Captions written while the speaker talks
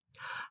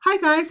Hi,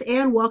 guys,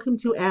 and welcome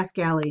to Ask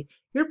Allie,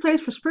 your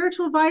place for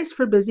spiritual advice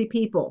for busy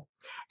people.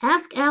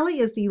 Ask Allie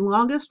is the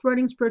longest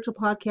running spiritual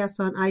podcast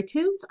on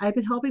iTunes. I've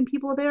been helping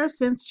people there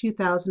since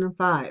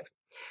 2005.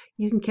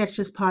 You can catch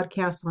this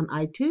podcast on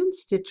iTunes,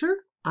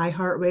 Stitcher,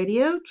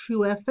 iHeartRadio, True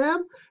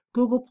FM,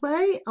 Google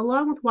Play,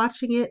 along with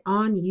watching it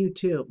on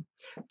YouTube.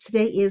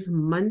 Today is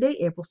Monday,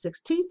 April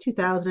 16th,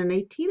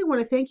 2018. I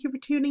want to thank you for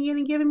tuning in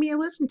and giving me a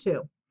listen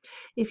to.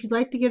 If you'd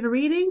like to get a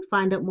reading,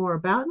 find out more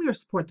about me, or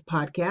support the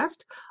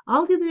podcast,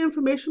 I'll leave the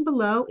information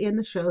below in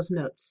the show's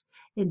notes.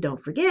 And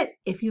don't forget,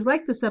 if you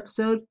like this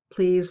episode,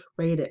 please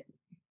rate it.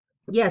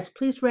 Yes,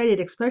 please rate it,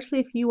 especially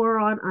if you are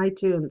on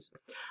iTunes.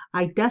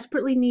 I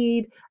desperately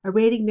need a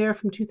rating there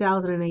from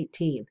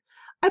 2018.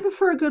 I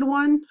prefer a good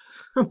one.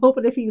 I'm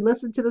hoping if you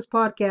listen to this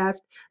podcast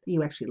that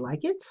you actually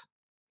like it.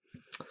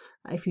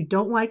 If you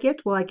don't like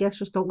it, well, I guess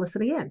just don't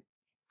listen again.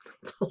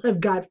 That's all I've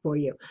got for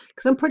you,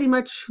 because I'm pretty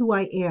much who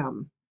I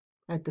am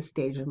at this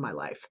stage in my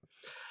life.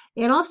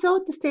 And also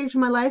at this stage in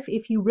my life,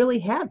 if you really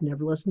have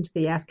never listened to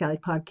the Ask Allie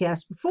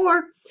podcast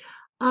before,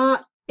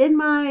 in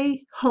my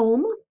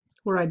home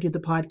where I do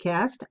the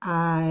podcast,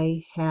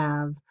 I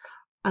have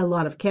a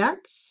lot of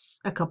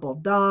cats, a couple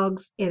of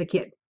dogs, and a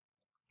kid.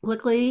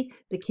 Luckily,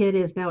 the kid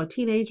is now a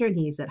teenager and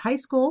he's at high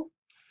school.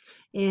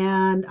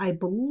 And I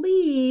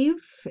believe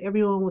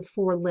everyone with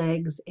four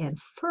legs and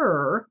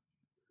fur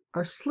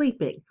are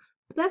sleeping.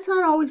 But that's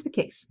not always the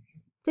case.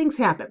 Things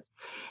happen.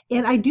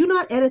 And I do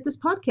not edit this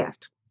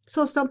podcast.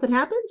 So if something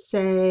happens,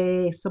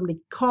 say somebody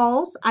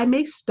calls, I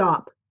may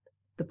stop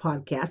the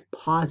podcast,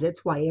 pause it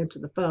while I answer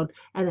the phone,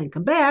 and then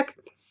come back.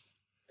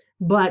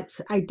 But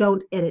I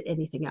don't edit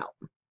anything out.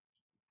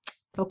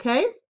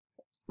 Okay?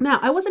 Now,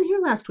 I wasn't here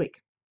last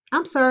week.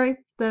 I'm sorry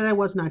that I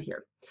was not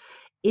here.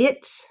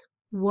 It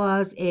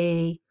was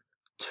a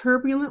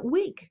turbulent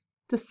week,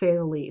 to say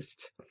the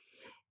least.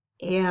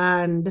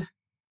 And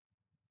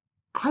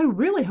I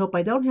really hope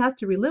I don't have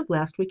to relive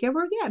last week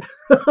ever again.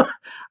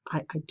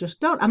 I just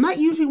don't. I'm not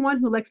usually one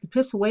who likes to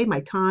piss away my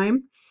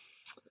time,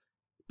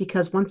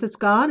 because once it's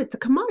gone, it's a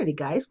commodity,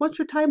 guys. Once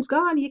your time's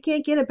gone, you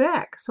can't get it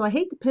back. So I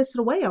hate to piss it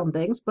away on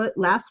things, but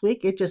last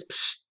week it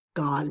just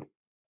gone.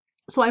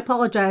 So I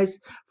apologize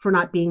for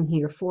not being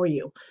here for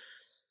you.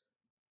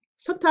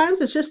 Sometimes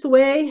it's just the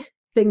way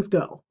things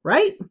go,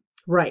 right?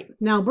 Right.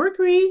 Now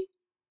Mercury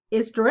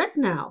is direct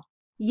now.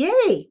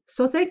 Yay!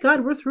 So thank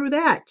God we're through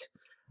that.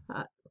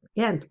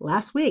 Again,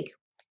 last week,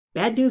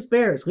 bad news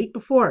bears. Week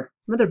before,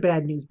 another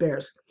bad news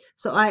bears.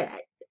 So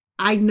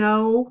I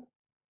know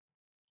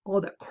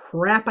all the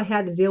crap I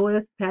had to deal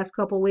with the past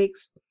couple of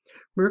weeks.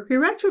 Mercury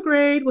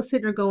retrograde was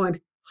sitting there going,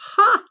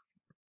 ha,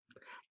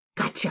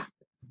 gotcha.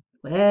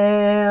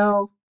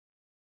 Well,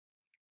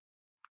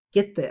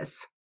 get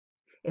this,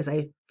 as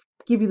I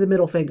give you the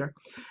middle finger.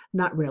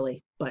 Not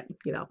really, but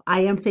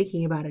I am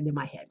thinking about it in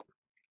my head.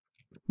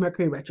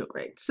 Mercury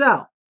retrograde.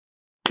 So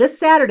this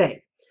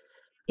Saturday,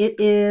 it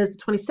is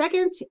the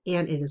 22nd,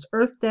 and it is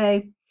Earth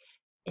Day.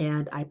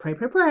 And I pray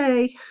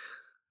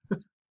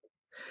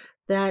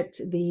that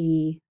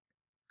the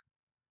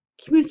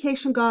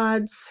communication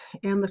gods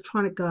and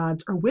electronic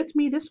gods are with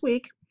me this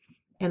week,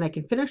 and I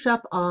can finish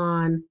up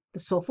on the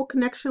Soulful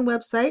Connection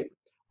website,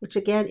 which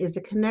again is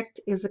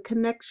a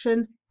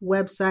connection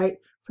website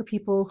for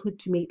people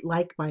to meet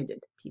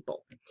like-minded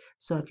people.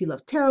 So if you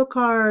love tarot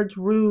cards,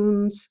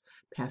 runes,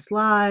 past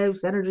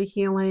lives, energy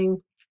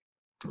healing,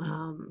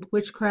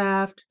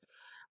 witchcraft,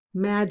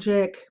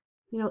 magic,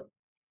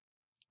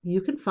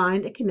 you can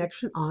find a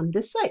connection on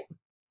this site.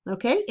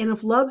 Okay? And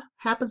if love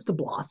happens to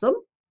blossom,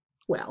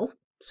 well,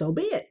 so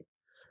be it.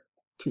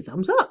 2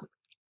 thumbs up.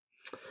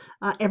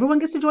 Everyone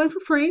gets to join for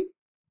free.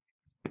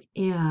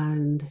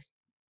 And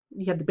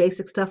you have the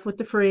basic stuff with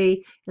the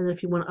free. And then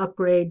if you want to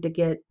upgrade to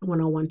get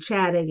one-on-one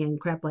chatting and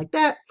crap like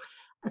that,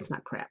 that's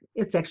not crap.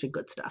 It's actually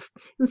good stuff.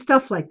 And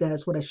stuff like that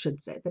is what I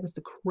should say. That is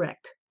the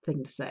correct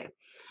thing to say.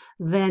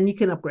 Then you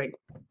can upgrade.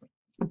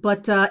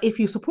 But if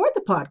you support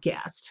the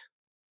podcast,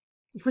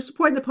 if you're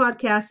supporting the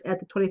podcast at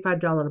the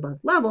 $25 above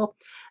level,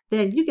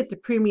 then you get the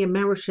premium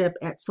membership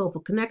at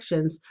Soulful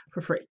Connections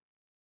for free.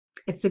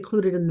 It's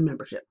included in the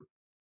membership.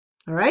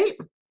 All right?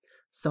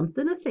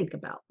 Something to think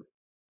about.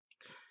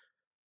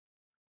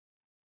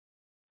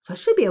 So I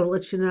should be able to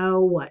let you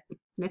know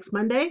next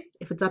Monday,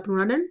 if it's up and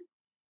running.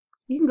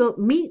 You can go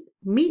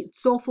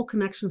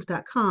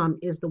meetsoulfulconnections.com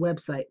is the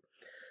website.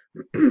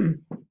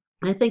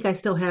 I think I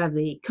still have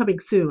the coming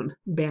soon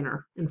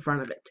banner in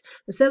front of it.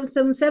 The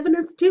 777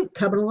 Institute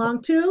coming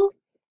along too.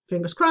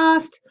 Fingers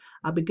crossed.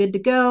 I'll be good to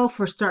go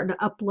for starting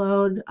to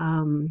upload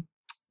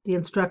the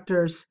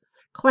instructors'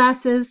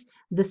 classes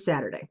this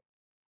Saturday.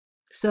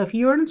 So if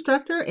you're an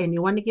instructor and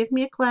you want to give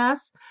me a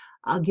class,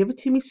 I'll give it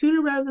to me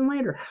sooner rather than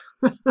later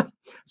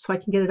so I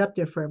can get it up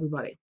there for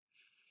everybody.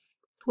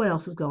 What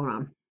else is going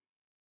on?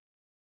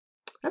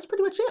 That's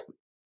pretty much it.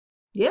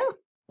 Yeah,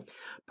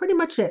 pretty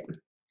much it.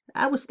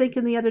 I was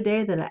thinking the other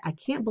day that I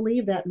can't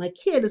believe that my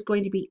kid is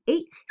going to be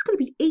he's going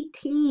to be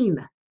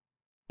 18.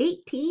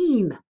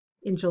 18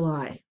 in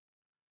July.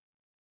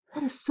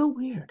 That is so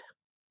weird.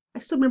 I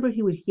still remember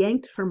he was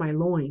yanked from my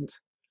loins.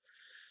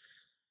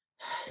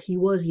 He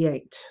was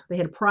yanked. They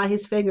had to pry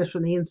his fingers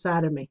from the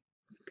inside of me.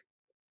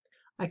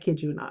 I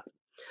kid you not.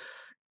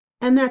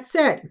 And that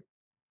said,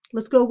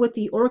 let's go with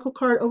the Oracle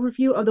card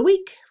overview of the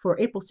week for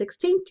April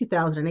 16th,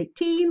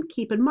 2018.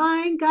 Keep in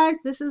mind, guys,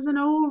 this is an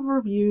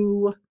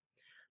overview.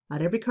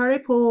 Not every card I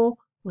pull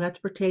will have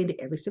to pertain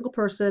to every single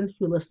person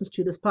who listens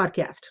to this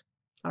podcast.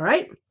 All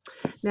right?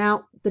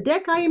 Now, the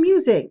deck I am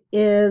using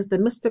is the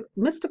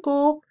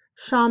Mystical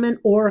Shaman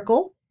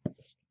Oracle.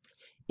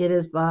 It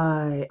is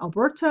by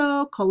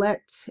Alberto,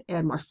 Colette,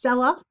 and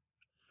Marcella.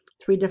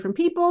 3 different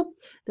people.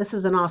 This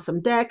is an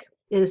awesome deck.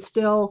 It is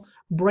still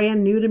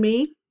brand new to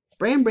me.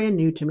 Brand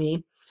new to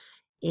me.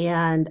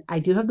 And I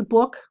do have the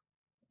book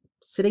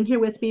sitting here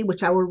with me,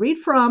 which I will read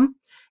from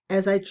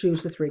as I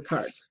choose the 3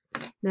 cards.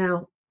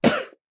 Now, a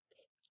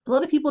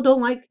lot of people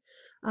don't like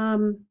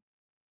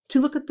to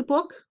look at the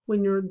book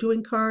when you're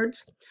doing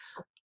cards.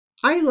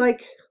 I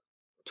like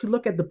to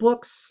look at the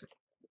books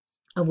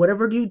of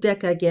whatever new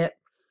deck I get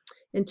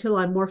until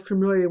I'm more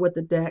familiar with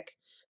the deck,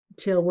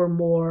 until we're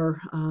more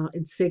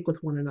in sync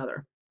with one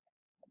another,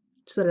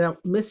 so that I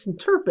don't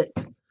misinterpret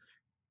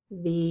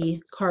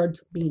the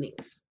card's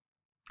meanings.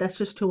 That's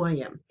just who I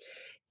am.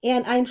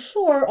 And I'm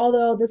sure,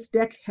 although this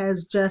deck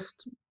has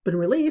just been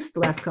released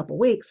the last couple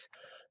weeks,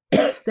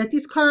 that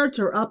these cards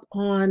are up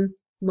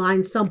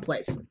online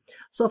someplace.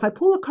 So if I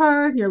pull a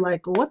card and you're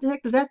like, well, what the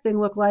heck does that thing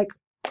look like?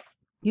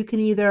 You can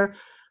either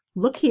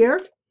look here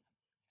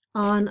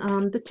on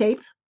the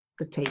tape.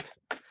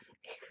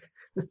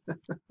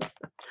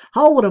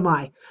 How old am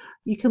I?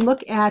 You can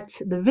look at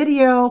the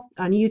video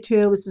on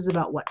YouTube. This is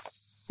about,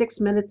 6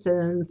 minutes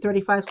and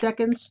 35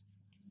 seconds,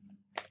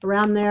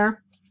 around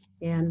there.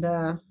 And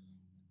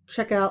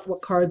check out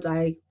what cards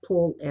I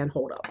pull and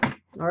hold up.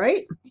 All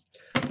right?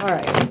 All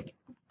right.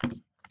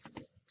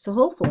 So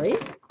hopefully,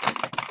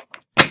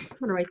 I'm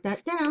going to write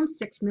that down,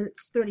 6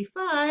 minutes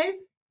 35,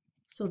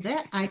 so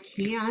that I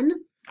can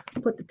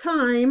put the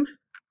time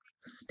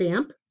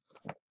stamp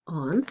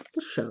on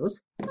the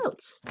show's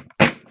notes.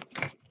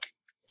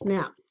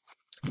 Now,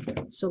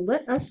 so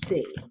let us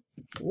see.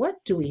 What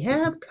do we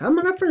have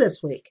coming up for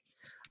this week?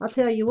 I'll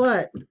tell you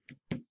what.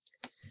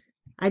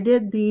 I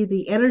did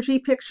the energy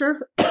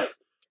picture.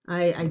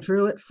 I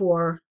drew it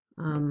for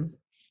the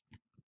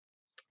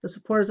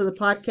supporters of the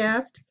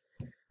podcast.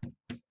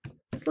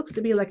 This looks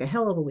to be like a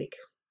hell of a week.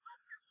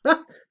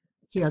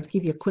 Here, I'll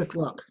give you a quick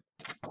look.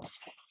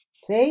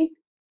 See?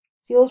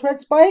 See those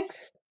red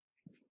spikes?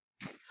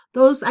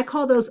 Those, I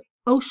call those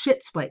oh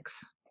shit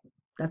spikes.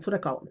 That's what I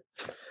call them.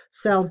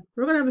 So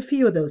we're going to have a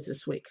few of those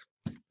this week.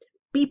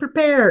 Be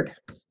prepared.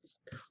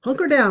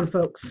 Hunker down,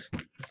 folks.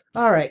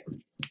 All right.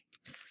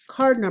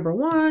 Card number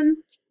 1.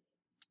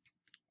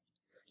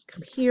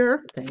 Come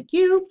here. Thank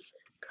you.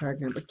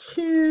 Card number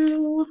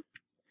 2.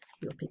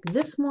 You'll pick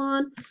this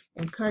one.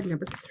 And card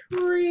number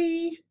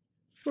 3.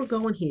 We're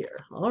going here.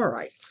 All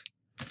right.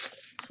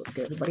 So let's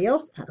get everybody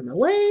else out of my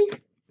way.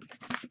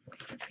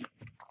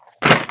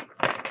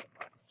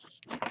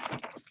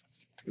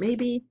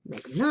 Maybe,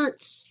 maybe not.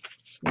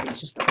 Maybe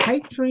it's just a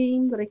pipe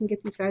dream that I can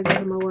get these guys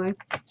out of my way.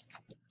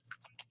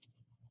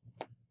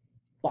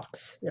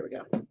 Box. There we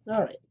go.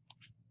 All right.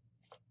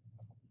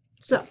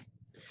 So,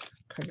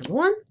 card number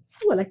 1.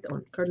 Ooh, I like that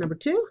one. Card number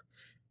 2.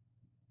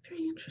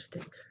 Very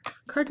interesting.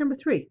 Card number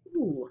 3.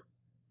 Ooh.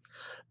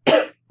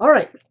 All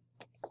right.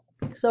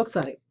 So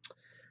exciting.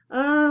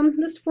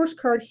 This first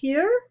card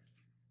here.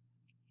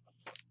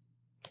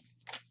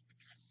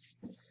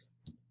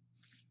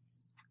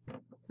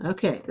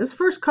 Okay, this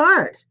first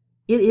card,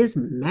 it is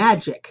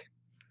Magic.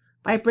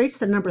 Vibrates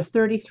to number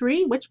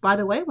 33, which, by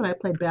the way, when I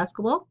played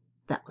basketball,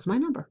 that was my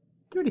number,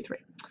 33.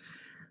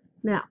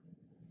 Now,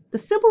 the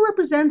symbol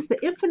represents the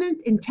infinite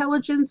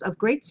intelligence of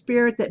Great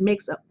Spirit that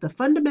makes up the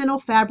fundamental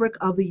fabric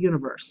of the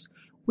universe.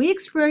 We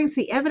experience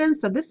the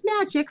evidence of this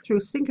magic through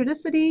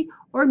synchronicity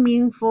or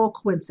meaningful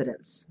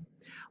coincidence.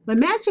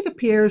 When magic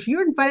appears,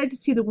 you're invited to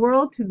see the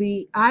world through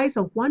the eyes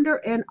of wonder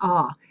and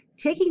awe,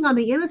 taking on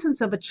the innocence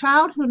of a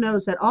child who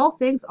knows that all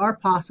things are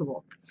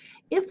possible.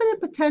 Infinite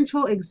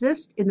potential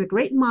exists in the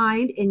great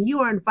mind, and you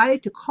are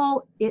invited to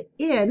call it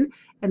in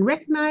and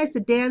recognize the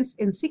dance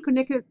in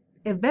synchronistic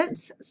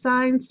events,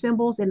 signs,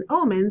 symbols, and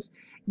omens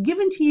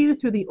given to you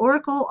through the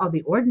oracle of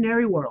the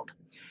ordinary world.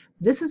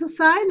 This is a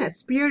sign that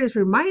Spirit is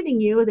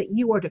reminding you that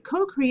you are to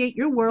co-create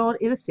your world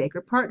in a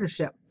sacred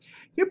partnership.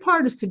 Your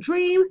part is to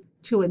dream,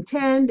 to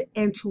intend,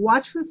 and to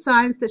watch for the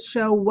signs that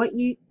show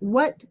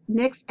what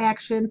next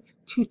action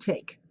to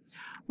take.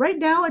 Right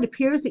now, it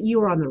appears that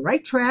you are on the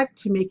right track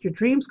to make your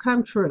dreams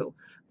come true.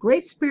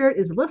 Great Spirit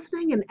is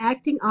listening and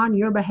acting on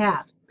your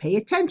behalf. Pay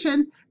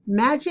attention.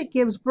 Magic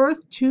gives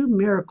birth to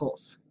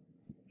miracles.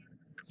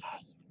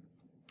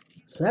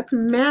 So that's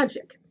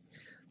magic.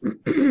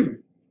 The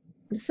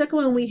second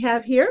one we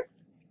have here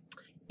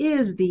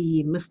is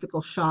the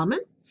Mystical Shaman.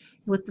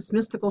 With this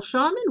Mystical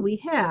Shaman, we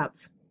have,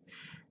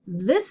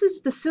 this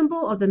is the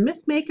symbol of the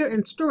myth maker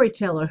and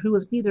storyteller who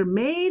is neither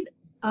made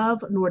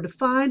of nor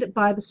defined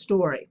by the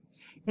story.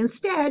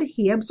 Instead,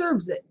 he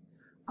observes it,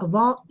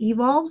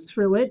 evolves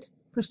through it,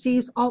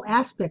 perceives all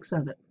aspects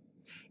of it.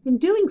 In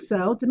doing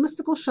so, the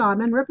mystical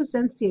shaman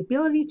represents the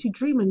ability to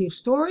dream a new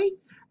story,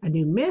 a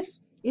new myth,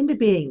 into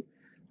being.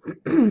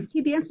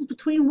 He dances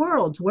between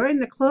worlds, wearing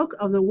the cloak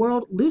of the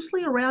world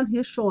loosely around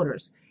his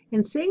shoulders,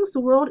 and sings the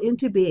world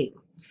into being.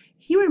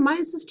 He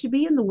reminds us to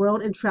be in the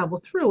world and travel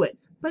through it,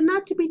 but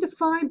not to be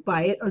defined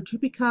by it or to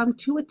become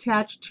too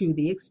attached to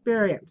the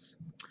experience.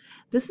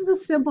 This is a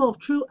symbol of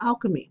true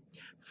alchemy,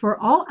 for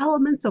all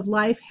elements of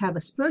life have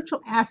a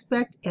spiritual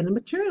aspect and a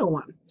material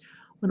one.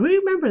 When we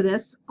remember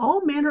this,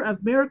 all manner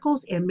of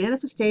miracles and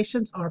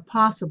manifestations are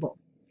possible.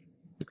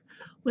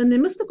 When the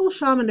mystical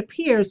shaman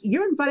appears,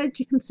 you're invited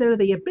to consider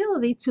the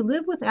ability to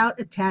live without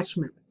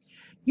attachment.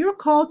 You're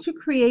called to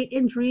create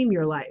and dream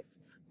your life,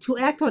 to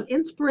act on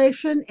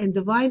inspiration and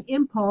divine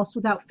impulse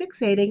without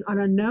fixating on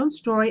a known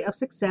story of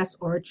success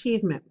or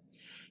achievement.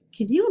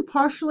 Can you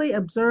impartially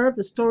observe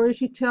the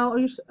stories you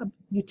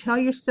tell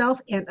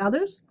yourself and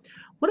others?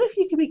 What if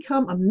you could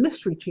become a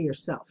mystery to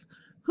yourself?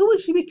 Who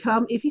would you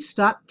become if you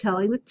stopped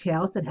telling the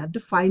tales that have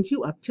defined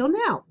you up till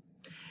now?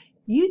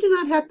 You do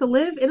not have to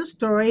live in a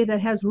story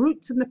that has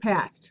roots in the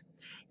past.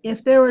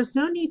 If there is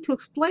no need to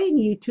explain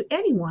you to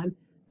anyone,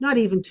 not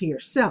even to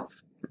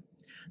yourself.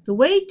 The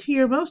way to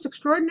your most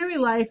extraordinary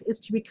life is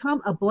to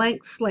become a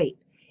blank slate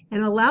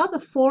and allow the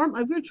form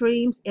of your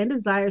dreams and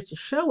desires to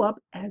show up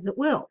as it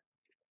will.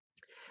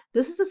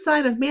 This is a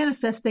sign of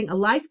manifesting a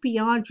life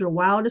beyond your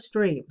wildest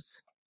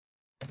dreams.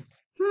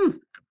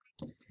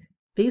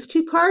 These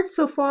two cards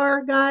so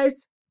far,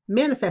 guys,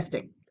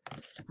 manifesting.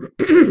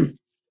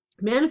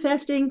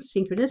 Manifesting,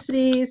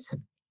 synchronicities,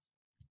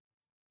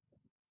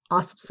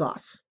 awesome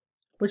sauce.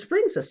 Which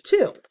brings us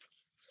to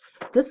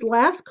this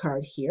last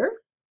card here.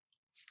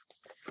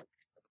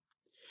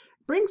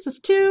 Brings us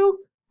to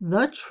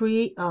the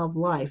Tree of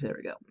Life. There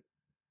we go.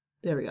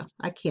 There we go.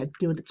 I can't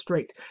do it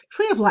straight.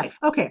 Tree of Life.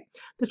 Okay.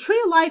 The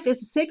Tree of Life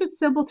is a sacred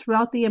symbol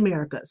throughout the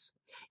Americas.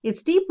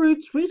 Its deep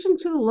roots reach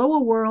into the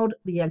lower world,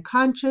 the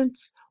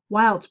unconscious,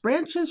 while its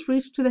branches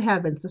reach to the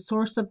heavens, the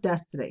source of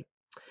destiny.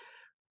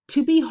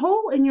 To be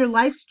whole in your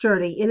life's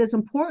journey, it is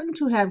important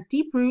to have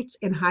deep roots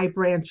and high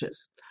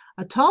branches.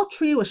 A tall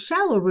tree with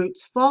shallow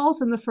roots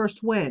falls in the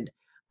first wind,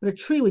 but a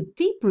tree with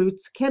deep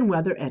roots can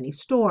weather any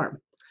storm.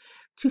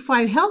 To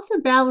find health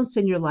and balance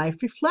in your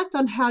life, reflect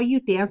on how you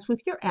dance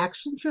with your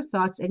actions, your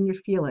thoughts, and your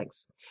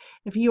feelings.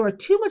 If you are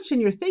too much in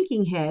your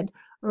thinking head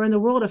or in the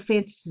world of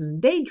fantasies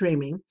and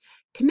daydreaming,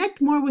 connect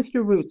more with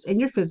your roots and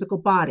your physical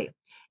body.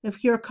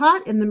 If you're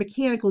caught in the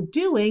mechanical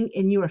doing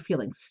and you are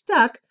feeling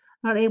stuck,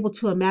 not able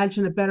to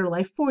imagine a better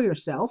life for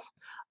yourself,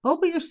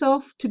 open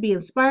yourself to be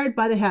inspired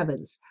by the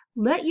heavens.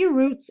 Let your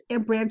roots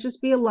and branches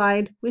be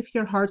aligned with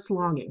your heart's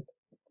longing.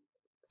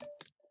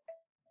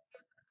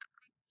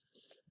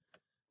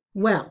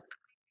 Well,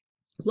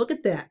 look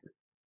at that.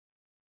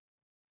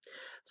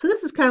 So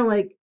this is kind of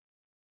like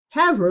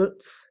have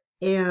roots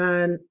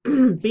and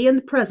be in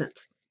the present.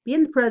 Be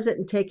in the present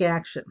and take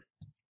action.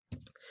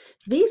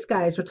 These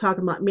guys are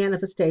talking about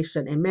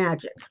manifestation and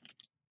magic.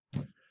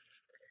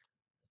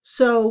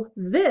 So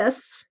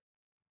this,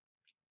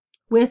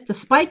 with the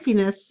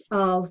spikiness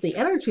of the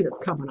energy that's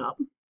coming up,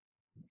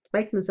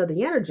 spikiness of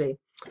the energy,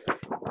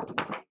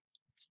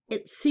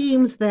 it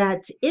seems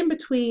that in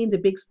between the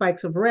big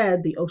spikes of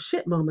red, the oh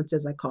shit moments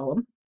as I call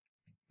them,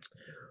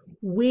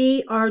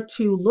 we are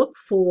to look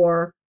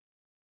for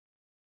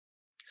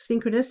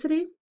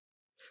synchronicity,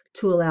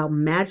 to allow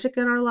magic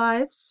in our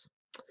lives,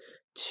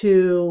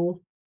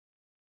 to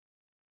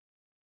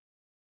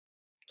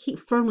keep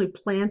firmly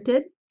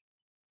planted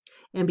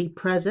and be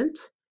present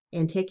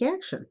and take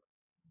action.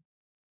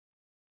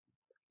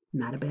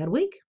 Not a bad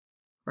week,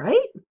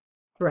 right?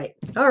 Right.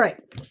 All right.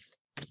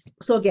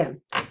 So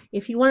again,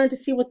 if you wanted to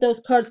see what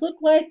those cards look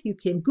like, you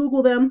can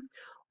Google them.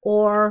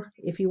 Or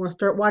if you want to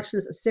start watching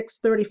this at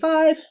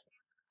 6:35,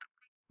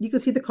 you can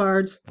see the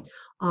cards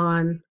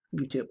on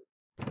YouTube.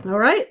 All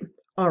right?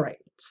 All right.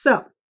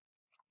 So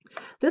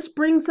this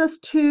brings us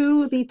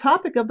to the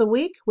topic of the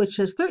week, which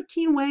is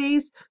 13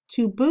 ways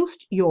to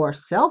boost your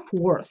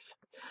self-worth.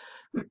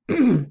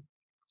 I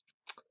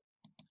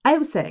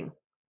have a saying.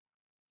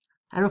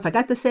 I don't know if I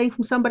got the saying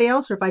from somebody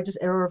else or if I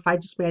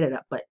just made it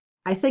up, but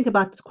I think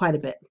about this quite a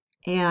bit.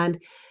 And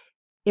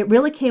it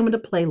really came into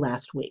play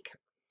last week.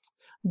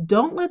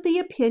 Don't let the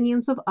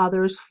opinions of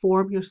others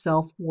form your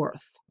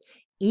self-worth,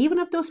 even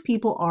if those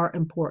people are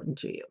important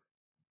to you.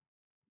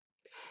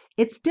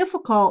 It's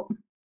difficult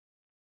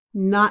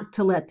not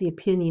to let the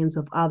opinions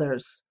of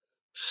others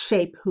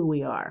shape who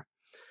we are.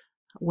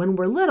 When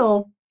we're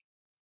little,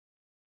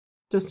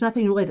 there's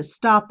nothing really to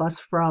stop us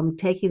from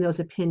taking those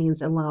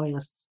opinions and allowing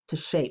us to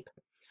shape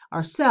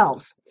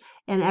ourselves.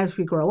 And as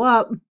we grow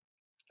up,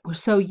 we're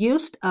so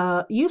used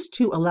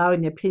to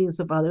allowing the opinions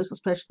of others,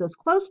 especially those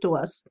close to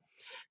us,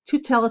 to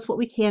tell us what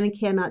we can and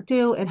cannot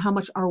do and how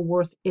much our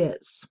worth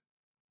is.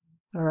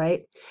 All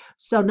right.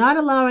 So not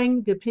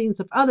allowing the opinions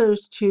of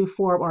others to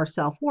form our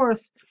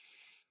self-worth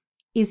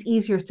is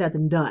easier said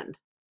than done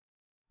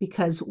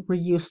because we're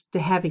used to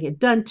having it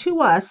done to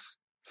us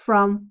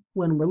from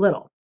when we're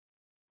little.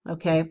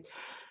 Okay.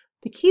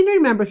 The key to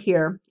remember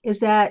here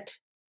is that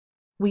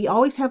we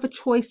always have a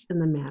choice in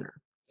the matter.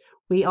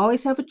 We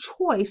always have a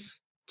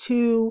choice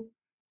to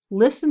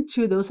listen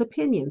to those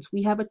opinions.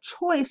 We have a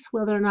choice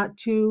whether or not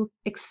to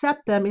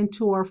accept them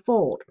into our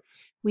fold.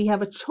 We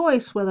have a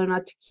choice whether or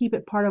not to keep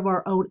it part of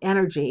our own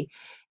energy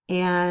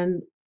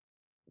and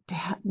to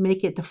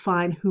make it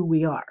define who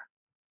we are.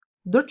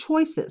 They're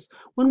choices.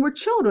 When we're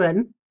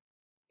children,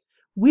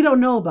 we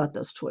don't know about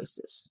those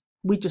choices.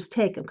 We just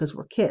take them because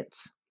we're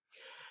kids.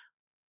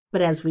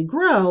 But as we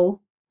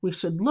grow, we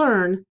should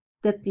learn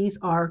that these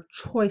are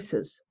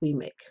choices we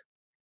make.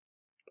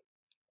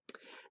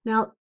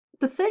 Now,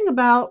 the thing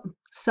about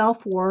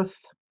self-worth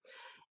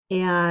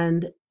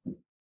and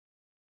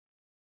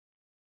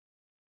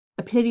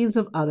opinions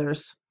of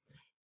others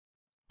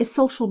is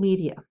social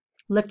media,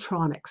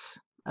 electronics,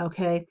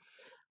 okay?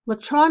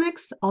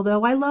 Electronics,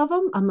 although I love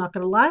them, I'm not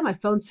going to lie, my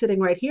phone's sitting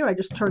right here. I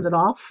just turned it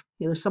off.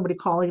 There's somebody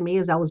calling me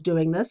as I was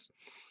doing this.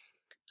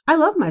 I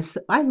love my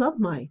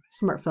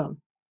smartphone.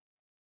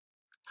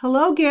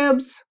 Hello,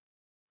 Gibbs.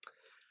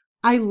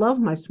 I love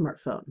my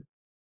smartphone.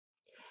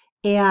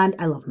 And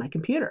I love my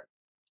computer.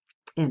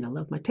 And I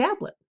love my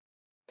tablet.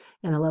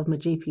 And I love my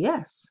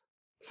GPS.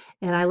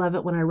 And I love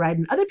it when I ride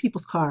in other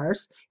people's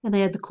cars and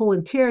they have the cool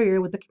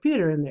interior with the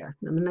computer in there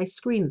and the nice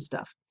screen and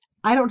stuff.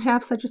 I don't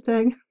have such a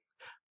thing.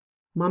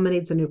 Mama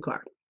needs a new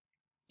car.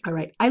 All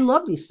right. I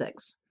love these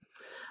things.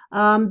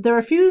 There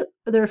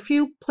are a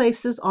few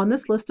places on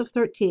this list of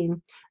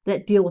 13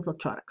 that deal with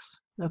electronics,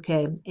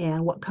 okay,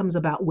 and what comes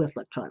about with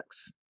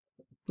electronics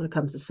when it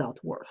comes to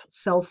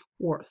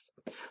self-worth.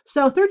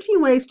 So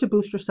 13 ways to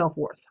boost your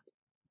self-worth.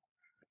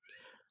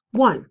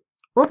 1,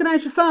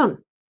 organize your phone.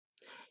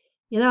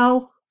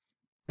 No.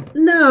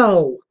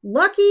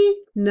 Lucky?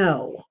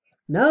 No.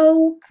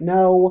 No.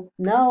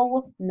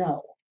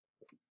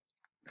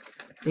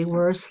 They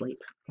were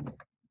asleep.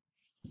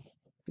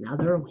 Now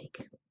they're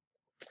awake.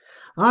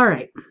 All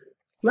right.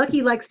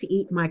 Lucky likes to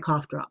eat my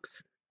cough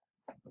drops.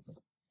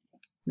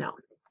 No.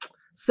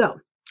 So,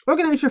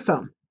 organize your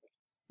phone.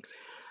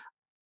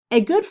 A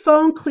good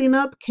phone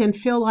cleanup can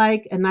feel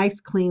like a nice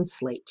clean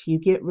slate. You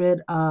get rid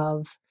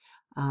of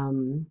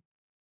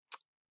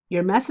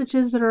your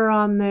messages that are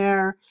on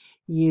there.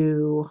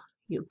 You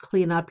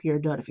clean up your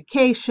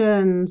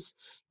notifications.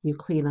 You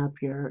clean up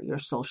your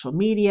social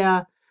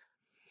media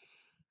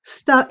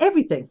stuff,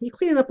 everything. You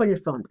clean it up on your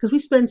phone because we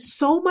spend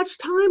so much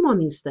time on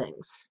these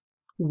things.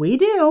 We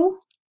do.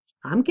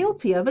 I'm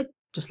guilty of it,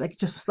 just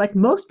like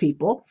most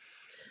people.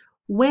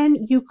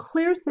 When you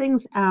clear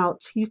things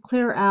out, you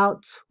clear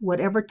out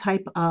whatever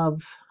type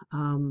of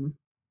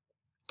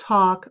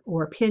talk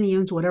or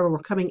opinions, whatever were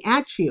coming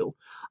at you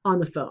on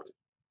the phone.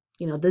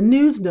 The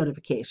news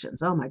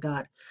notifications. Oh my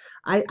God.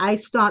 I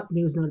stop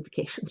news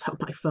notifications on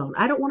my phone.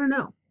 I don't want to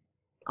know.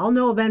 I'll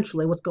know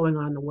eventually what's going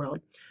on in the world,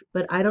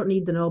 but I don't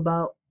need to know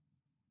about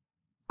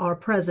our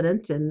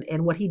president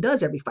and what he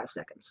does every 5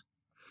 seconds.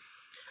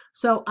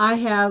 So I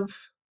have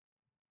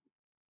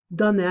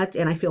done that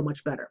and I feel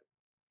much better.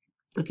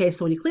 Okay,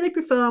 so when you clean up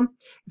your phone,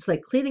 it's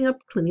like cleaning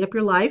up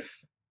your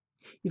life.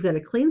 You've got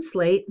a clean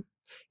slate.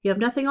 You have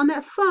nothing on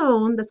that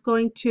phone that's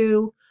going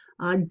to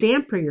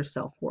dampen your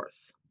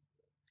self-worth.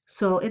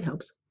 So it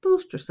helps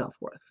boost your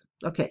self-worth.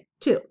 Okay,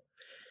 2.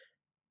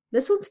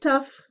 This one's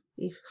tough.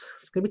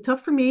 It's going to be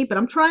tough for me, but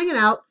I'm trying it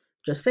out.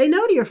 Just say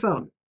no to your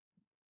phone.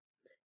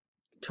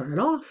 Turn it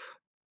off.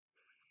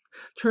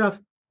 Turn off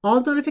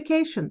all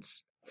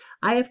notifications.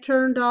 I have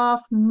turned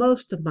off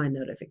most of my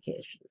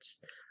notifications.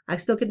 I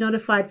still get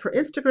notified for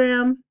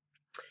Instagram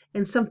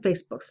and some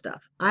Facebook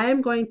stuff. I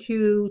am going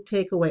to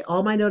take away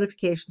all my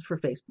notifications for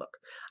Facebook.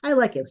 I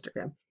like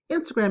Instagram.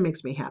 Instagram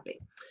makes me happy.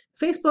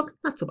 Facebook,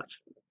 not so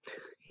much.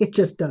 It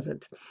just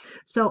doesn't.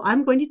 So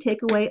I'm going to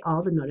take away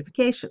all the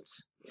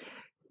notifications.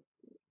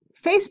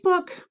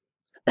 Facebook,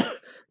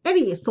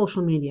 any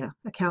social media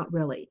account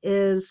really,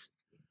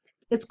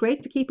 it's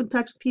great to keep in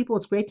touch with people.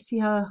 It's great to see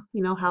how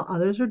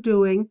others are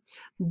doing.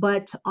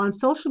 But on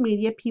social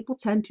media, people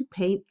tend to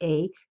paint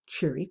a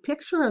cheery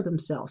picture of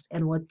themselves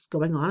and what's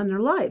going on in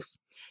their lives.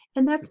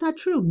 And that's not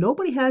true.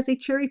 Nobody has a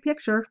cheery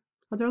picture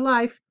of their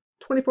life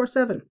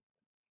 24/7.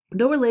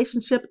 No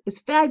relationship is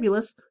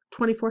fabulous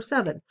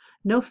 24/7.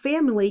 No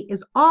family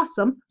is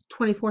awesome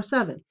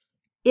 24/7.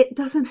 It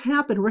doesn't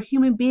happen. We're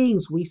human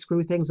beings. We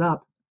screw things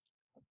up.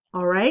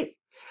 All right?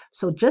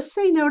 So just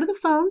say no to the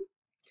phone.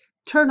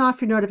 Turn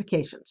off your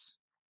notifications.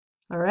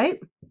 All right?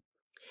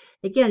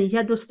 Again, you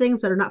have those things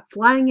that are not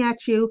flying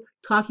at you,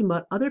 talking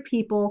about other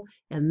people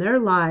and their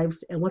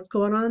lives and what's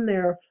going on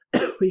there,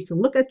 where you can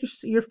look at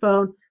your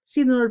phone,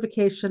 see the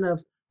notification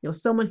of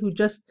someone who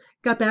just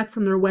got back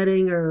from their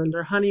wedding or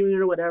their honeymoon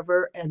or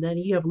whatever, and then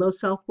you have low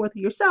self-worth of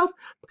yourself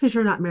because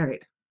you're not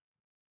married.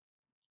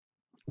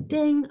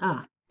 Ding.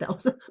 That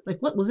was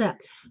like, what was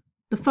that?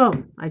 The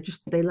phone.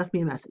 They left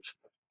me a message.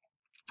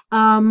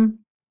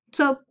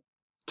 So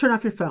turn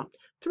off your phone.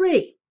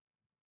 3,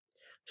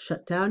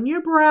 shut down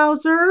your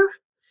browser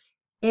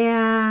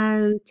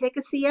and take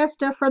a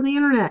siesta from the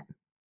internet.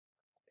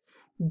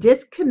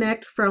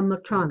 Disconnect from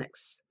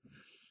electronics.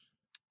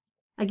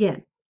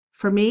 Again,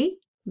 for me,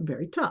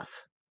 very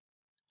tough.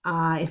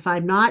 If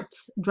I'm not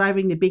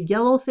driving the big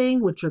yellow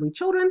thing with germy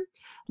children,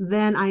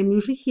 then I'm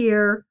usually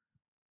here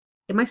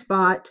in my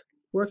spot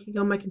working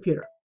on my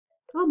computer.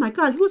 Oh my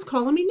God, who is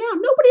calling me now?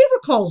 Nobody ever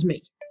calls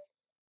me.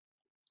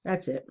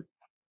 That's it.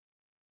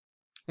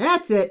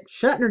 That's it.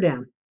 Shutting her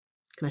down.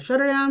 Can I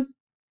shut her down?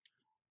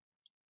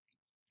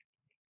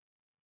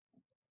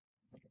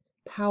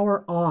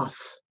 Power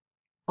off.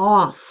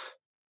 Off.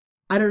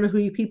 I don't know who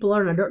you people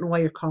are and I don't know why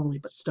you're calling me,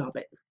 but stop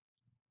it.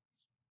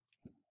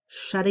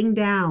 Shutting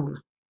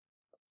down.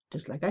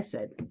 Just like I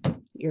said,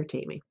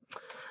 irritate me.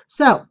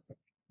 So,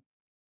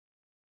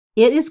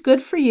 it is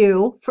good for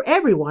you, for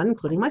everyone,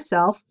 including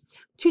myself,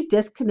 to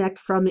disconnect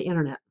from the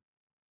internet.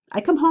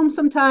 I come home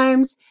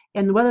sometimes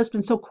and the weather's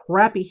been so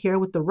crappy here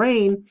with the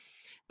rain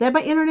that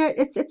my internet,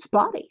 it's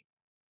spotty.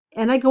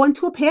 And I go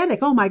into a panic.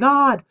 Oh my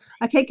God,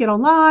 I can't get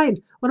online.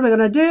 What am I going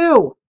to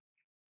do?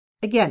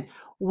 Again,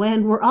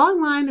 when we're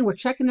online and we're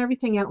checking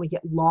everything out, we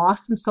get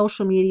lost in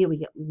social media, we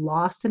get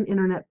lost in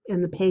internet,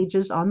 in the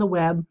pages on the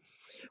web.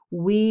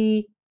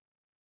 We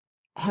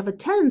have a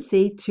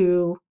tendency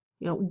to,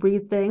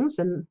 read things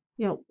and,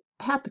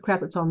 half the crap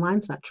that's online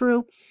is not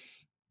true,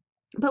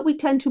 but we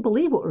tend to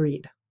believe what we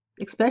read,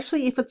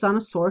 especially if it's on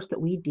a source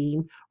that we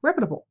deem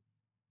reputable.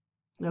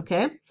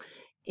 Okay?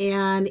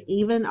 And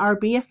even our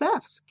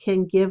BFFs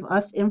can give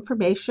us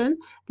information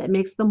that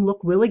makes them look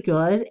really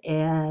good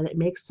and it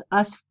makes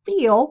us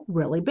feel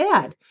really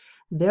bad.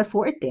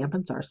 Therefore, it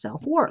dampens our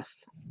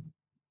self-worth.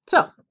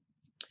 So,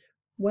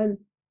 when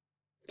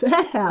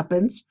that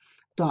happens,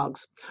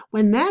 dogs,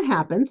 when that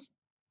happens,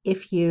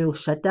 if you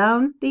shut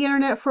down the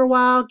internet for a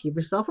while, give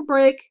yourself a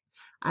break.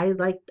 I'm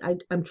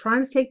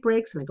trying to take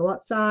breaks and I go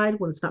outside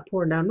when it's not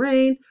pouring down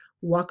rain,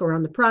 walk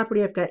around the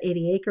property. I've got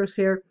 80 acres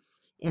here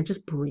and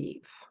just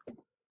breathe.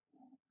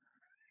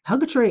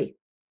 Hug a tree.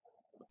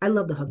 I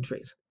love the hug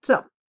trees.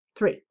 So,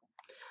 3,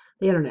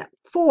 the internet.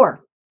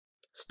 4,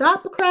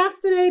 stop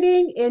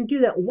procrastinating and do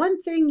that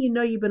one thing you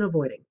know you've been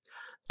avoiding.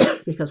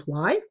 Because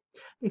why?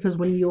 Because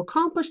when you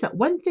accomplish that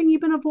one thing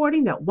you've been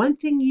avoiding, that one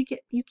thing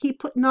you keep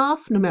putting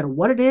off, no matter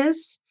what it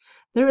is,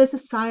 there is a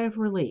sigh of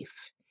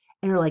relief.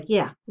 And you're like,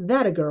 yeah,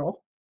 that a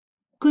girl.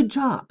 Good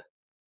job.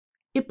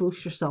 It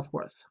boosts your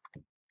self-worth.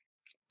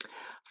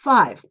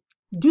 5,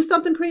 do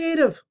something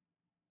creative.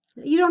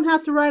 You don't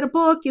have to write a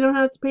book. You don't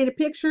have to paint a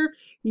picture.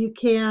 You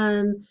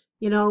can,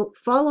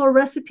 follow a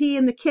recipe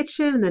in the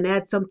kitchen and then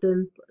add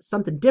something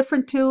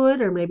different to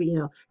it, or maybe,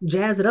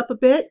 jazz it up a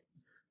bit.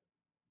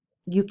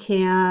 You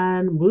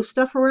can move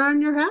stuff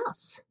around your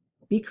house.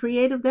 Be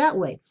creative that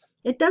way.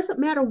 It doesn't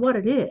matter what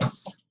it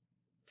is.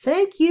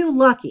 Thank you,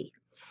 Lucky.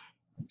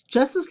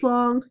 Just as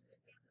long.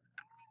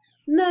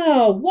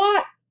 No,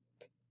 what?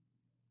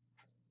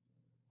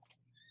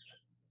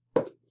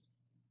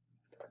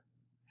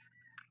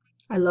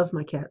 I love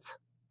my cats.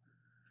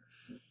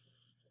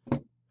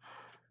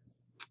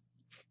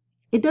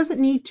 It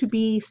doesn't need to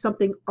be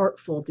something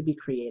artful to be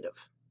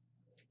creative.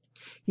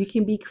 You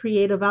can be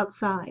creative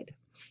outside.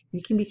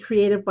 You can be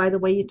creative by the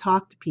way you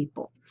talk to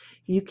people.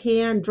 You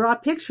can draw a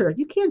picture.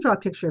 You can draw a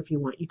picture if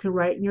you want. You can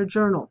write in your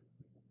journal.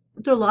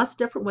 There are lots of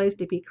different ways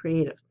to be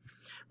creative.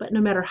 But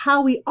no matter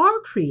how we are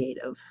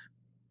creative,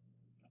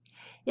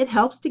 it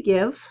helps to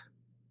give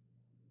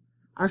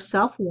our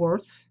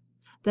self-worth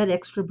that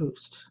extra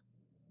boost.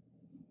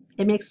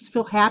 It makes us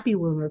feel happy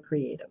when we're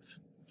creative.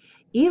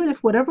 Even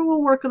if whatever we're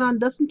working on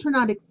doesn't turn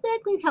out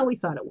exactly how we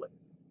thought it would.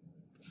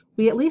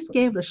 We at least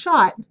gave it a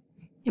shot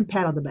and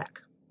pat on the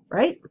back,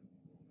 right?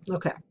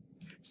 Okay.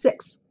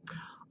 6,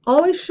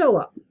 always show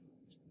up.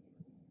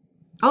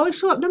 Always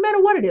show up, no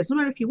matter what it is. No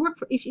matter if you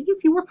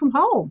work from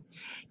home,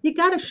 you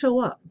got to show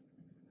up.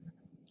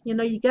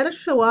 You got to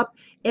show up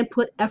and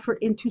put effort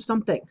into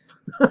something.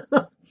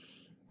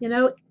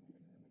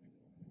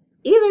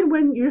 Even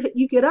when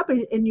you get up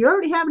and you're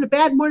already having a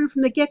bad morning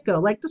from the get-go.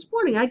 Like this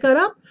morning, I got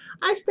up,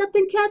 I stepped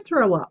in cat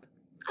throw up.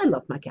 I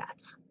love my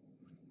cats.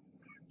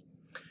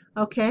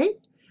 Okay?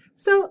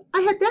 So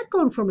I had that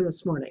going for me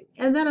this morning.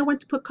 And then I went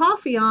to put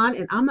coffee on,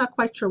 and I'm not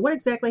quite sure what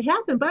exactly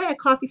happened, but I had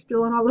coffee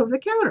spilling all over the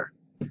counter.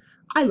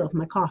 I love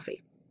my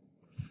coffee.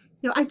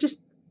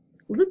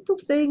 Little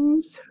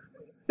things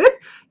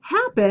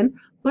happen,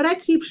 but I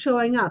keep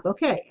showing up.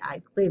 Okay,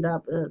 I cleaned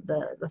up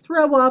the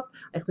throw up.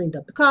 I cleaned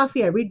up the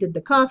coffee. I redid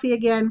the coffee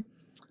again.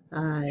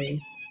 I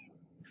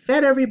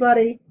fed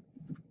everybody.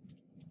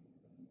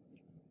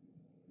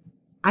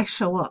 I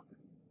show up.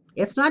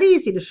 It's not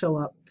easy to show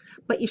up,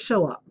 but you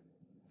show up.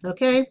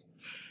 Okay?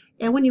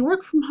 And when you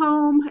work from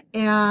home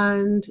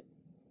and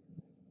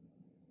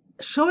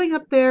showing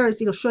up there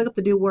is, showing up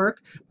to do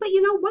work, but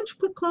once you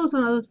put clothes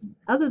on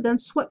other than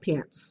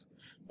sweatpants,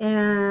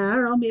 and I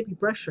don't know, maybe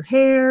brush your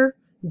hair,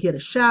 get a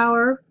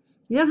shower.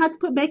 You don't have to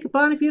put makeup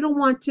on if you don't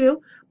want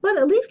to, but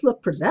at least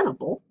look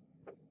presentable.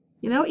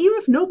 Even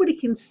if nobody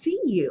can see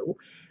you,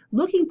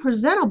 looking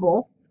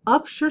presentable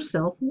ups your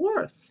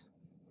self-worth.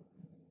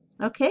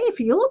 Okay, if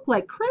you look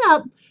like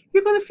crap,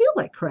 you're going to feel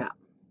like crap,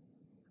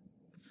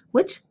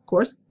 which, of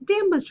course,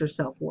 dampens your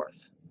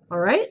self-worth. All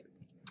right?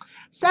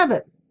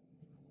 7,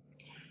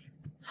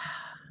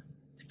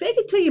 fake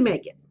it till you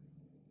make it.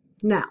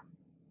 Now,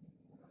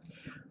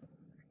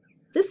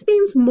 this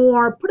means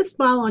more put a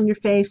smile on your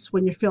face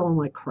when you're feeling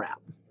like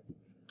crap.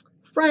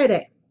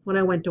 Friday, when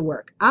I went to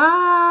work,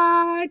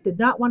 I did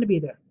not want to be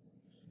there.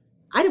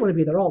 I didn't want to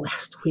be there all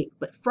last week,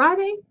 but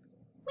Friday,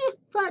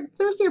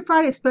 Thursday and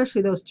Friday,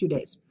 especially those 2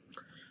 days,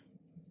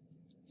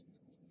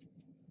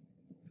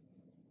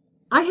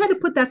 I had to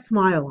put that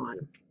smile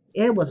on.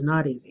 It was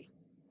not easy.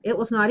 It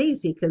was not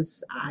easy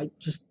because I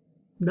just,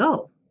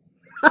 no,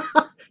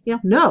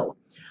 no.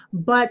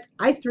 But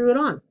I threw it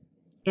on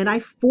and I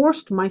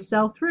forced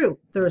myself through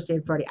Thursday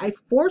and Friday. I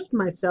forced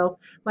myself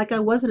like I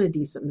was in a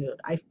decent mood.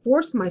 I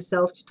forced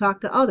myself to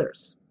talk to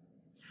others.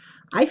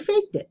 I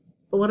faked it.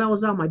 But when I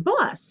was on my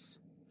bus,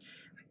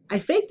 I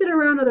faked it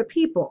around other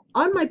people.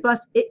 On my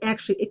bus,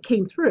 it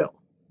came through.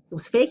 It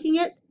was faking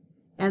it,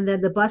 and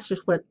then the bus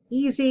just went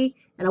easy,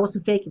 and I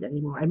wasn't faking it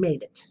anymore. I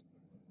made it.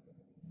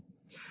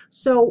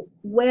 So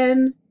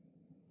when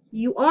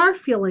you are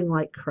feeling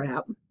like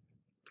crap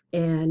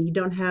and you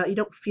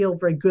don't feel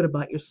very good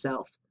about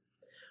yourself,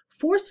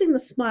 forcing the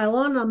smile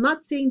on, I'm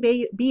not saying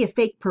be a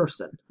fake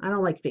person. I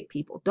don't like fake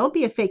people. Don't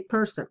be a fake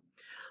person.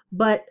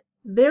 But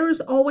there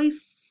is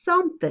always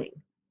something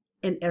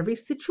in every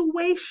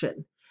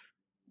situation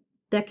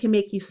that can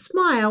make you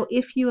smile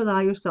if you allow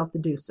yourself to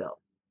do so.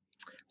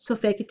 So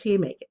fake it till you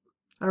make it.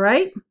 All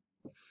right?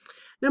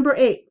 Number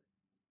 8.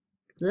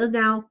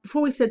 Now,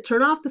 before we said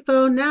turn off the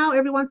phone, now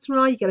every once in a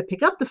while you got to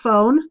pick up the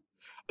phone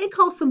and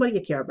call somebody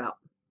you care about.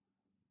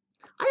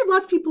 I have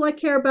lots of people I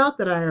care about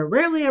that I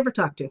rarely ever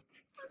talk to.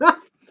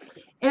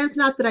 And it's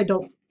not that I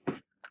don't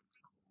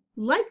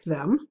like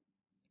them.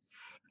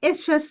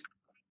 It's just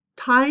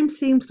time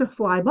seems to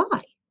fly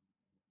by.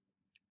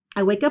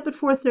 I wake up at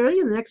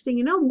 4:30 and the next thing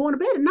you know, I'm going to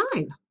bed at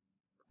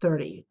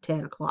 9:30,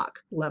 10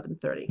 o'clock,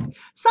 11:30,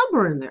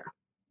 somewhere in there.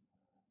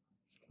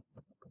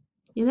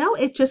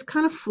 It just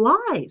kind of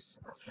flies.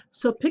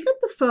 So pick up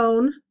the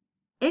phone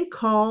and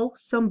call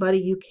somebody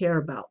you care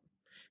about.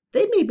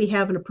 They may be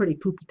having a pretty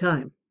poopy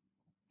time.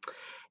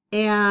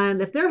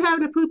 And if they're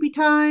having a poopy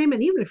time,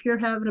 and even if you're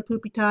having a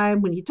poopy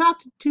time, when you talk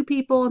to two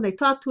people and they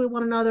talk to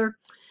one another,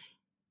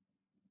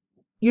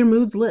 your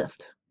moods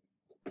lift.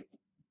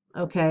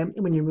 Okay? And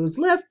when your moods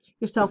lift,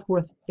 your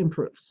self-worth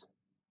improves.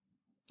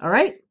 All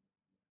right?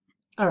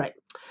 All right.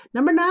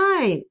 Number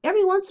 9,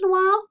 every once in a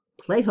while,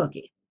 play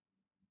hooky.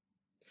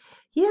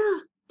 Yeah,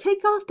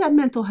 take off that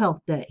mental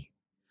health day.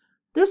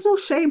 There's no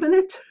shame in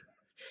it.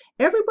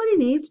 Everybody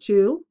needs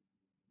to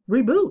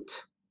reboot.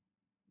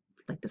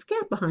 Like this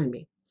cat behind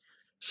me.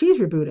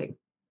 She's rebooting.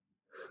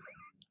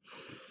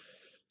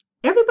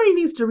 Everybody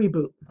needs to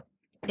reboot.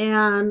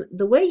 And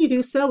the way you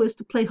do so is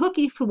to play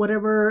hooky for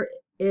whatever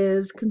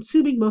is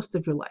consuming most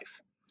of your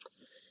life.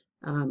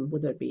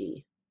 Whether it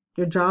be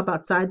your job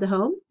outside the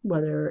home,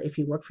 whether if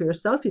you work for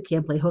yourself, you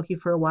can't play hooky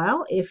for a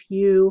while. If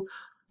you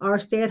are a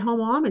stay-at-home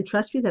mom, and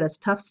trust me, that is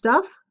tough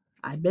stuff.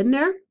 I've been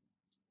there.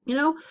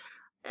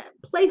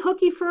 Play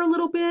hooky for a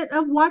little bit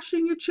of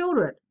watching your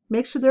children.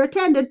 Make sure they're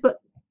attended,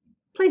 but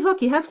play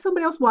hooky. Have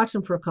somebody else watch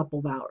them for a couple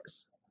of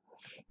hours.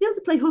 You don't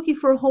have to play hooky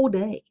for a whole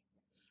day.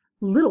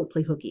 Little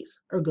play hookies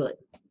are good.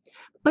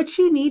 But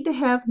you need to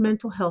have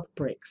mental health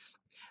breaks.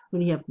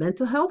 When you have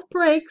mental health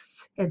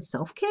breaks and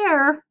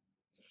self-care,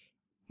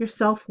 your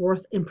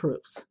self-worth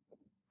improves.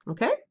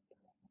 Okay?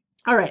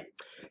 All right.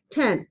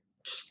 10.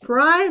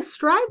 Strive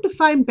to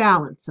find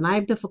balance, and I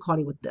have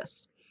difficulty with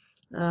this.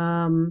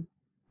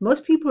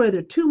 Most people are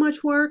either too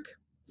much work,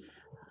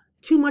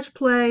 too much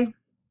play.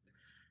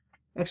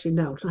 Actually,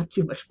 no, not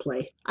too much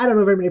play. I don't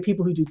know very many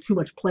people who do too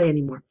much play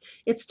anymore.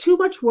 It's too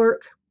much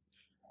work,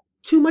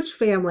 too much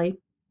family,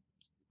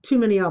 too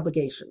many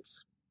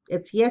obligations.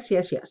 It's yes,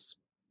 yes, yes.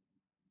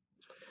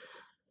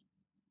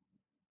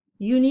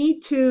 You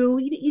need to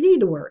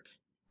work,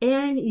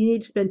 and you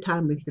need to spend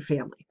time with your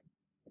family.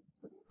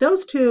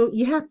 Those two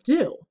you have to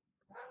do.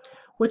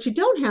 What you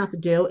don't have to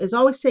do is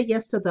always say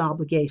yes to the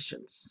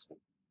obligations.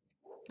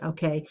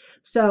 Okay,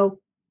 so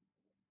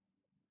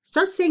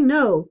start saying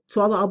no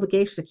to all the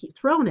obligations that keep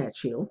thrown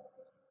at you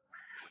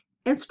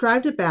and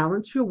strive to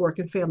balance your work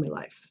and family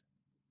life.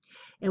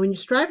 And when you're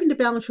striving to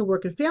balance your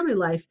work and family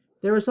life,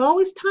 there is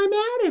always time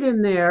added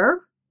in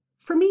there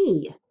for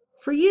me,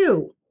 for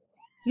you.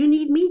 You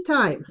need me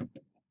time.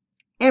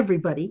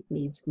 Everybody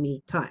needs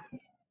me time.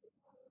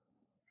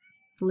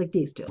 Like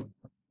these two.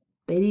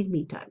 They need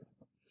me time.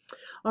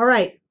 All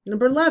right,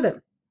 number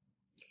 11.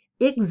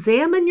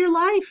 Examine your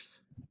life.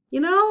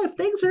 If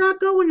things are not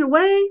going your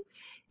way,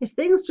 if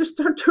things just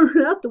aren't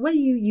turning out the way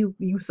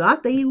you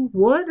thought they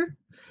would,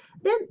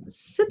 then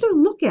sit there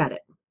and look at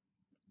it.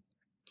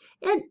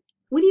 And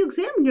when you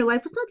examine your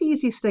life, it's not the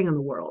easiest thing in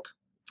the world.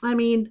 I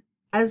mean,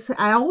 as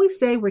I always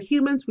say, we're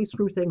humans, we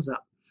screw things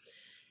up.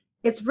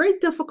 It's very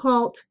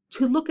difficult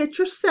to look at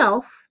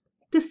yourself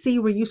to see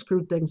where you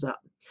screwed things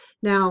up.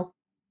 Now,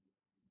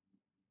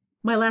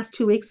 my last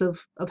 2 weeks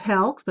of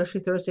hell,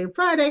 especially Thursday and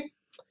Friday,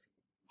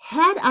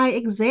 had I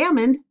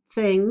examined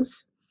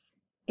things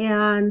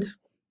and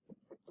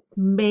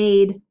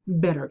made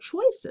better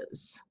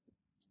choices,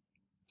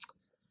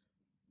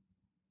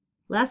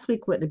 last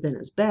week wouldn't have been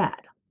as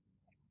bad.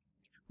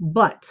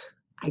 But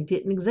I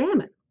didn't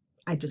examine.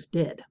 I just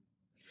did.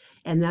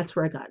 And that's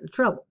where I got in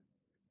trouble.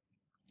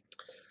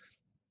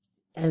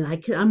 And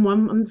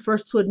I'm the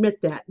first to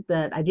admit that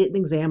I didn't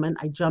examine.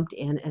 I jumped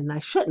in and I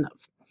shouldn't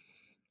have.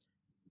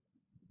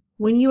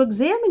 When you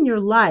examine your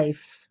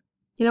life,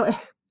 you know,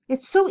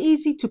 it's so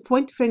easy to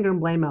point the finger and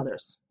blame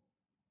others.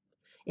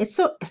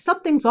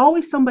 Something's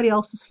always somebody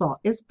else's fault.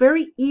 It's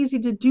very easy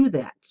to do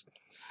that.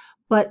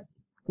 But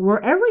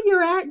wherever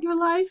you're at in your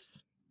life,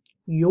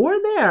 you're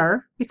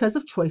there because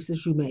of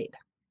choices you made.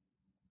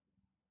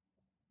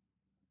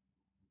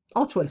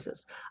 All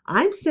choices.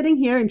 I'm sitting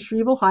here in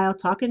Shreve, Ohio,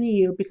 talking to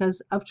you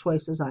because of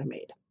choices I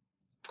made.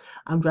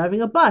 I'm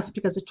driving a bus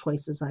because of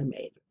choices I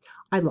made.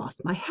 I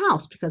lost my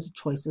house because of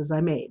choices I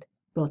made.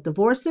 Both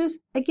divorces,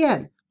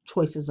 again,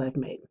 choices I've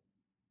made.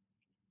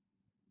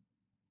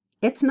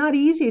 It's not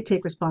easy to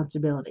take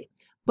responsibility,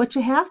 but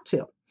you have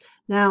to.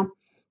 Now,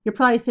 you're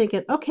probably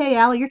thinking, okay,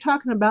 Allie, you're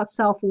talking about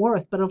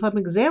self-worth, but if I'm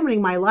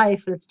examining my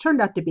life and it's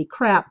turned out to be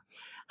crap,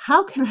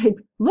 how can I,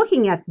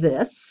 looking at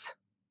this,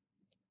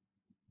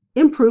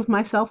 improve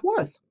my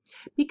self-worth?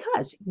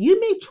 Because you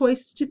made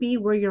choices to be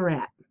where you're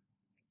at.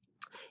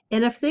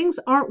 And if things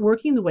aren't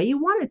working the way you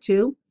wanted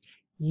to,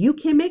 you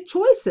can make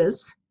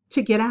choices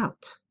to get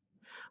out.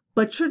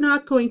 But you're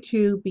not going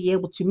to be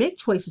able to make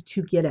choices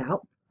to get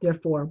out,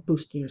 therefore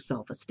boosting your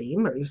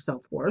self-esteem or your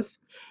self-worth,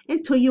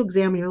 until you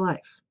examine your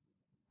life.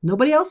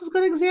 Nobody else is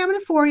going to examine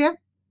it for you.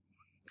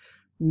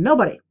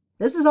 Nobody.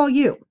 This is all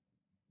you.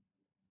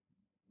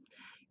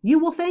 You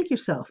will thank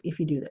yourself if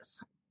you do this.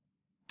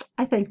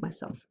 I thank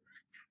myself.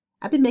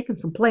 I've been making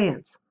some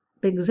plans.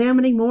 Been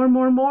examining more and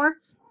more and more,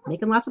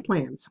 making lots of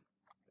plans.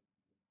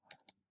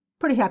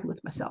 Pretty happy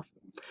with myself.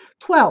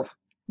 12,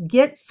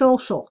 get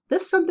social.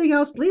 This is something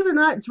else, believe it or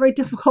not, it's very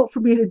difficult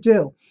for me to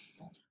do.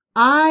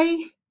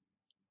 I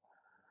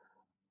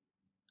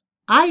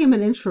am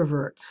an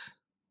introvert,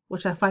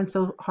 which I find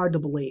so hard to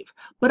believe,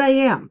 but I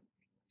am.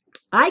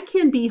 I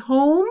can be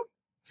home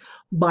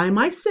by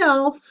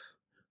myself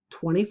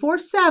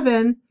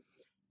 24/7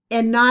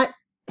 and not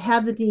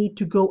have the need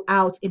to go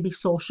out and be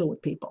social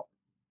with people.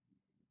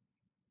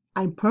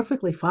 I'm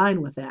perfectly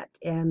fine with that.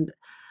 And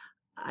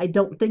I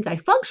don't think I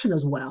function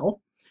as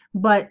well,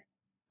 but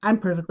I'm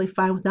perfectly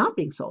fine with not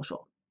being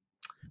social.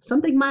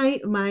 Something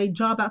my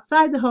job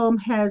outside the home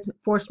has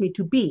forced me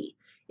to be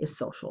is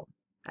social.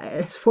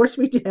 It's forced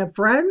me to have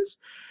friends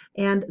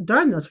and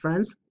darn those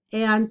friends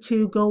and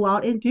to go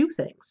out and do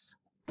things.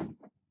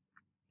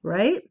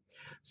 Right?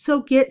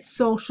 So get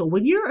social.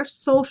 When you're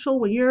social,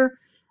 when you're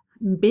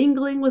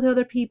mingling with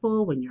other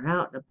people, when you're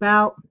out and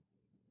about,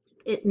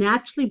 it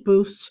naturally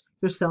boosts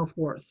your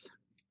self-worth.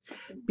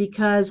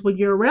 Because when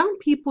you're around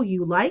people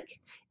you like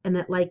and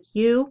that like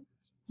you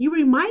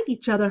remind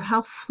each other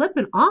how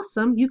flippin'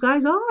 awesome you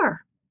guys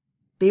are.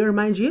 They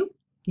remind you,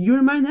 you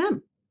remind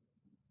them.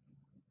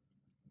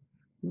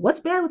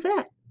 What's bad with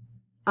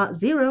that?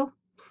 Zero.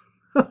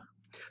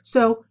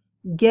 So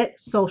get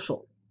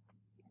social.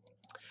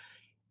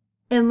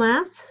 And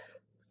last,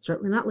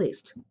 certainly not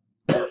least,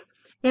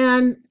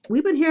 and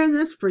we've been hearing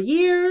this for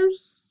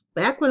years,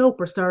 back when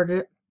Oprah started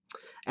it,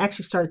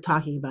 actually started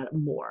talking about it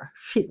more.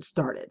 She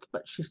started,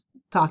 but she's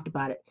talked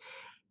about it.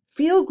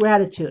 Feel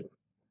gratitude.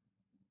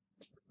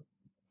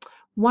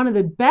 One of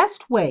the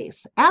best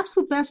ways,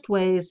 absolute best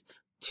ways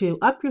to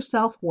up your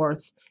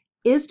self-worth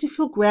is to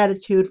feel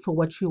gratitude for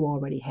what you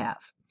already have.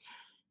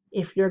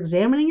 If you're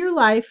examining your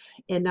life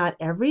and not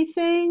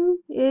everything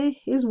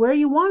is where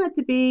you want it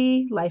to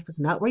be, life is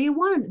not where you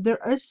want it. There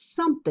is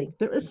something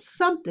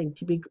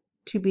to be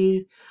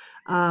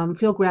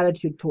feel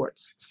gratitude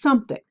towards.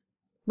 Something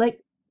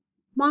like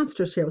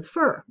monsters here with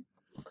fur.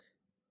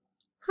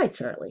 Hi,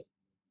 Charlie.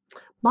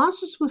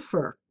 Monsters with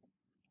fur.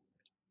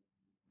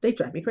 They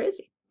drive me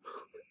crazy.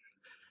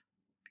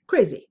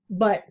 Crazy.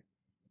 But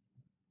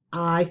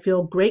I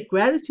feel great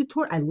gratitude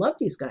toward. I love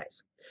these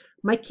guys.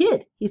 My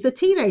kid, he's a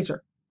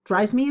teenager,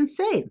 drives me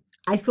insane.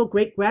 I feel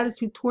great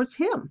gratitude towards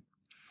him.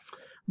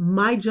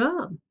 My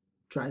job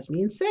drives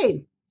me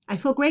insane. I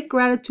feel great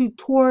gratitude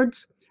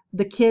towards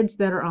the kids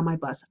that are on my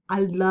bus.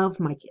 I love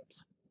my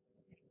kids.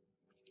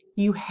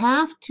 You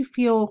have to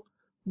feel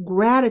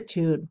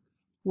gratitude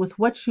with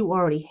what you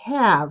already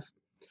have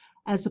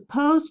as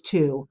opposed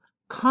to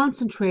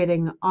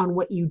concentrating on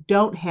what you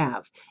don't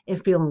have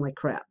and feeling like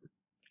crap.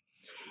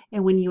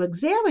 And when you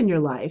examine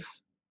your life,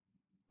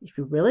 if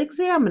you really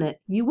examine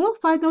it, you will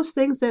find those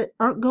things that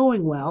aren't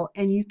going well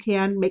and you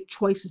can make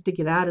choices to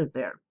get out of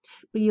there.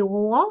 But you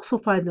will also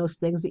find those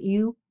things that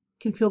you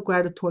can feel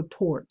gratitude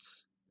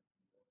towards.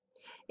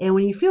 And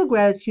when you feel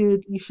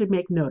gratitude, you should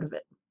make note of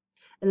it.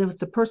 And if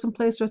it's a person,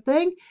 place, or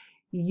thing,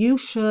 you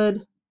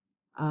should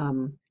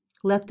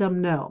let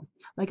them know.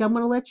 Like I'm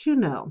going to let you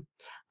know.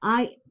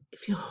 I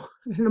feel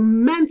an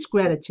immense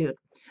gratitude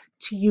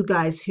to you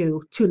guys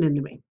who tune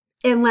into me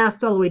and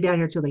last all the way down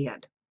here to the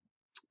end.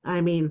 I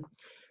mean,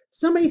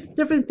 so many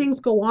different things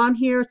go on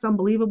here. It's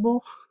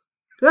unbelievable.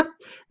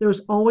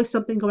 There's always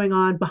something going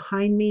on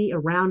behind me,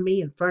 around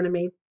me, in front of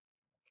me.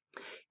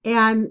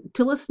 and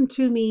to listen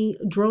to me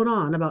drone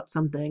on about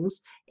some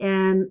things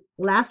and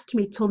last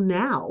me till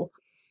now.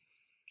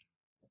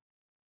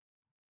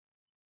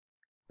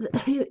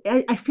 I mean,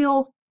 I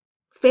feel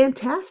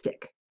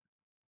fantastic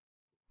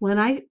when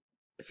I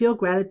feel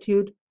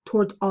gratitude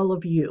towards all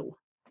of you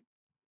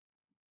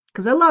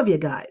because I love you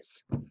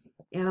guys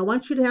and I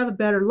want you to have a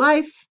better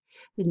life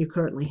than you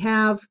currently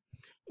have.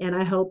 And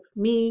I hope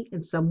me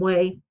in some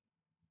way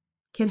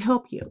can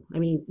help you. I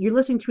mean, you're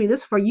listening to me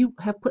this far, you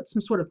have put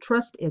some sort of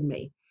trust in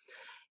me,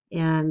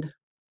 and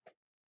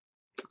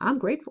I'm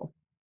grateful.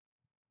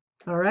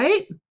 All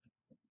right.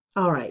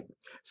 All right.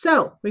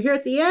 So we're here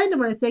at the end. I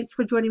want to thank you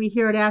for joining me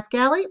here at Ask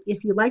Allie.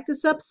 If you like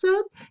this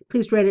episode,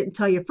 please rate it and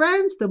tell your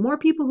friends. The more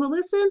people who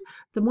listen,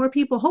 the more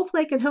people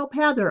hopefully I can help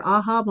have their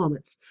aha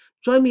moments.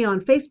 Join me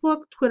on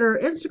Facebook, Twitter,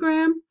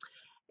 Instagram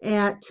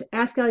at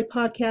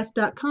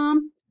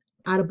AskAlliePodcast.com,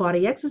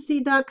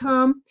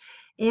 OutOfBodyEcstasy.com,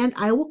 and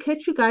I will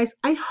catch you guys,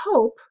 I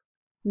hope,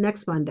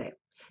 next Monday.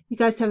 You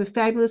guys have a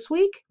fabulous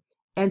week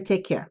and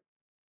take care.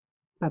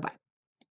 Bye bye.